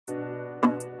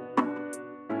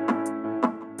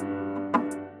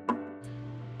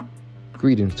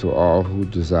Greetings to all who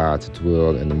desire to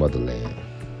dwell in the motherland.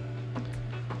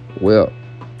 Well,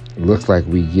 looks like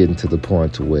we getting to the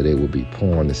point to where they will be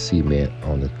pouring the cement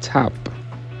on the top.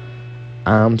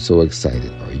 I'm so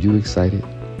excited. Are you excited?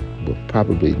 Well,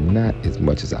 probably not as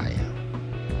much as I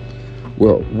am.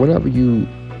 Well, whenever you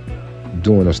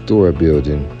doing a story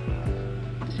building,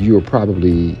 you'll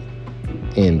probably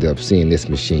end up seeing this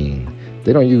machine.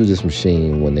 They don't use this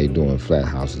machine when they're doing flat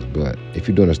houses, but if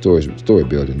you're doing a story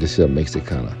building, this makes it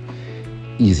kind of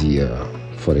easier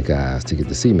for the guys to get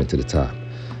the cement to the top.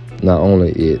 Not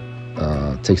only it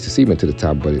takes the cement to the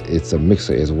top, but it's a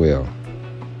mixer as well.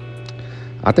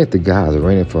 I think the guys are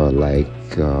running for like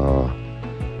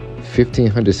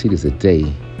 1,500 seaters a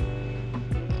day,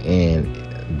 and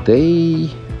they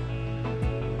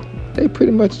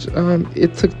pretty much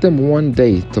it took them one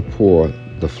day to pour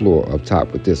the floor up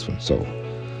top with this one. So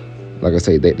like I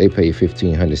say, they pay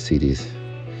 1,500 CDs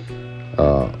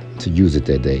to use it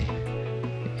that day.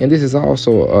 And this is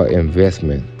also an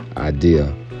investment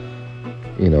idea.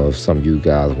 You know, if some of you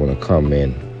guys want to come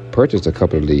and purchase a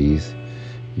couple of these,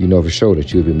 you know for sure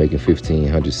that you'll be making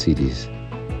 1,500 CDs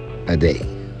a day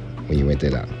when you rent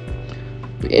that out.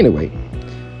 But anyway,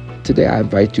 today I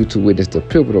invite you to witness the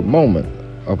pivotal moment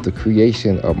of the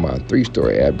creation of my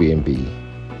 3-story Airbnb.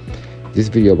 This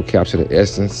video will capture the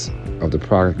essence of the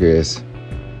progress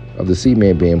of the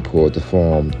cement being poured to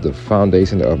form the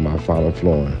foundation of my final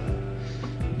flooring.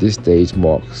 This stage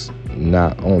marks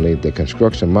not only the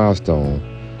construction milestone,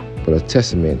 but a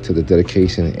testament to the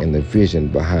dedication and the vision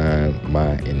behind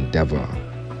my endeavor.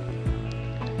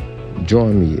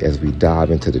 Join me as we dive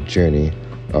into the journey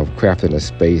of crafting a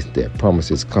space that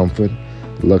promises comfort,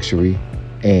 luxury,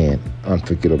 and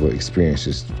unforgettable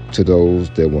experiences to those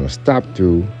that want to stop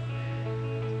through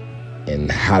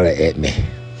and holler at me.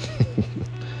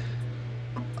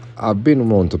 I've been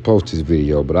wanting to post this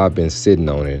video, but I've been sitting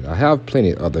on it. I have plenty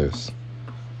of others,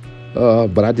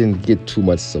 but I didn't get too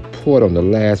much support on the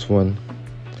last one.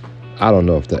 I don't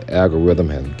know if the algorithm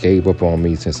has gave up on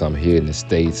me since I'm here in the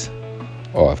States,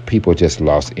 or if people just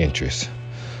lost interest.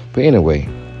 But anyway,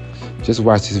 just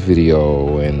watch this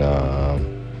video and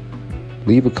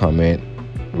leave a comment,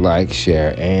 like,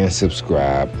 share, and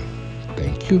subscribe.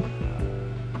 Thank you.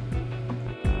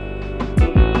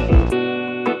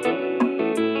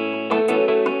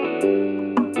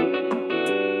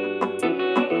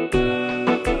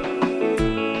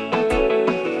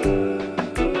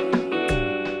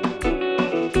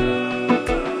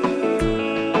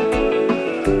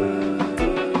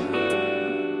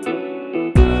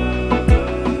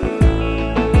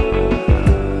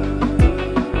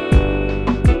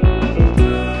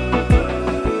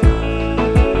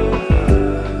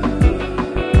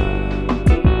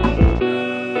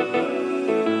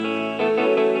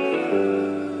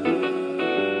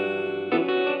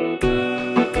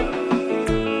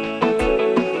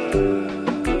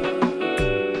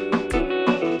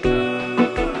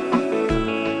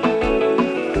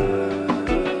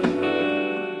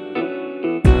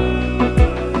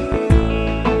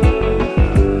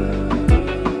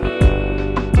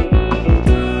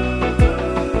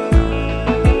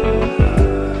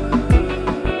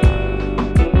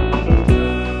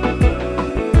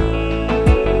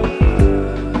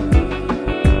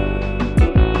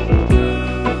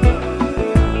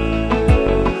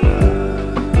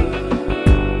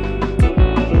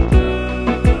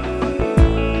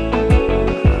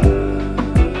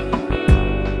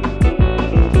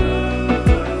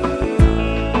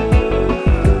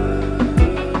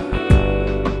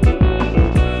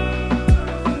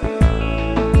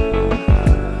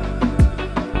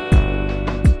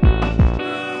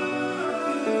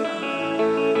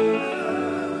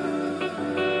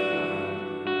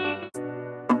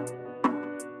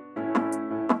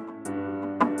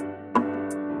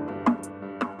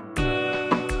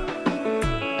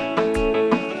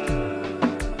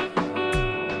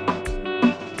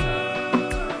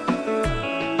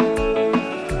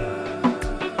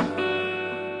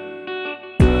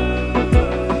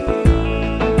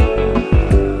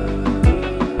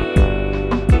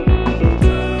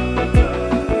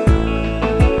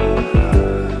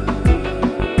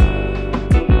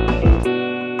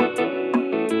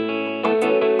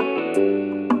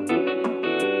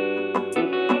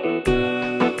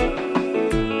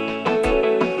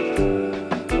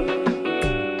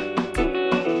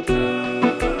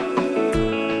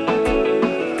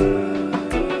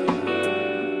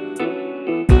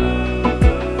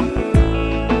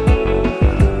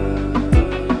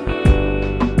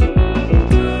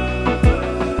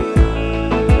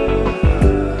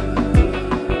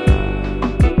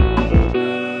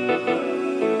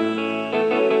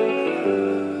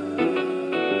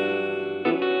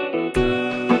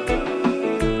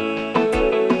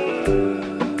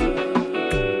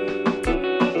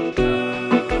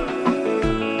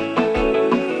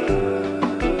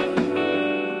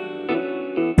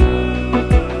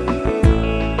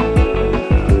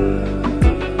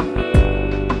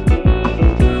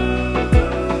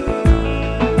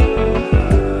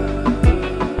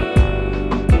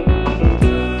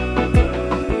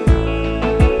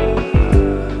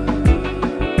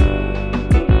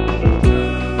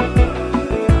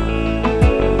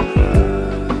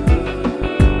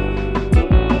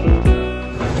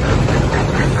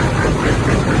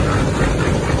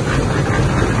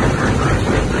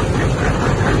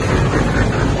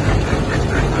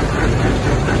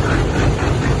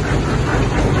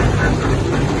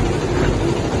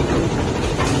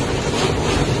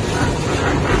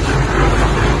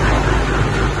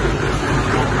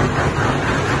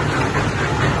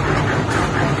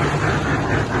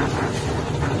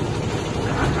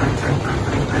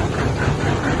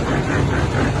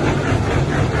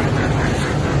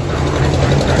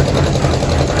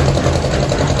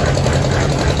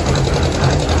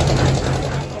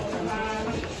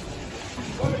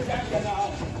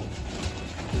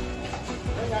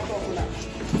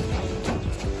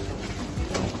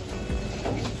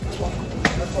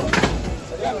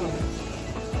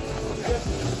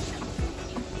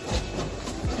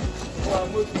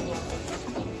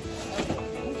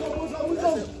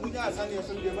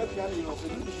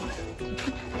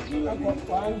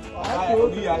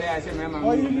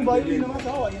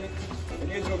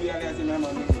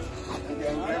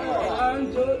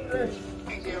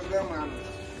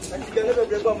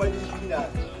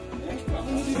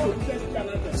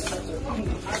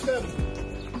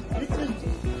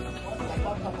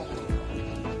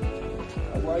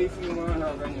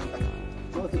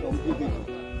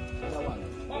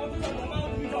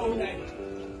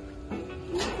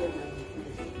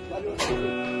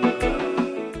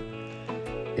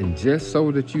 And just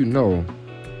so that you know,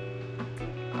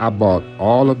 I bought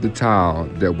all of the tile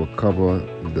that will cover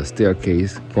the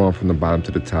staircase going from the bottom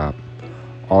to the top.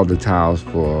 All the tiles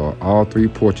for all 3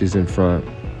 porches in front.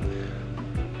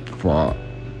 For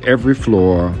every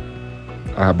floor.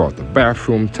 I bought the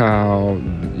bathroom tile.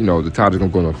 You know, the tile that's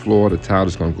gonna go on the floor, the tile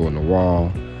that's gonna go on the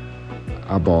wall.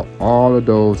 I bought all of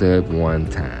those at one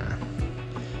time.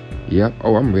 Yep,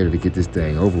 oh, I'm ready to get this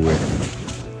thing over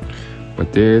with.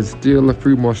 But there's still a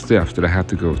few more steps that I have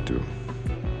to go through.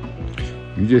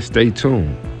 You just stay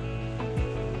tuned.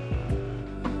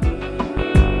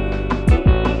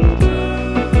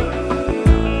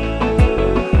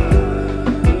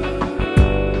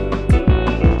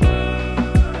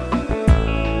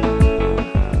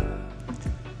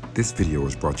 This video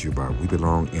is brought to you by We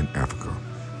Belong in Africa.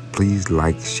 Please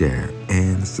like, share,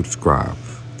 and subscribe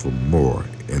for more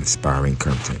inspiring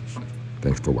content.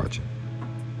 Thanks for watching.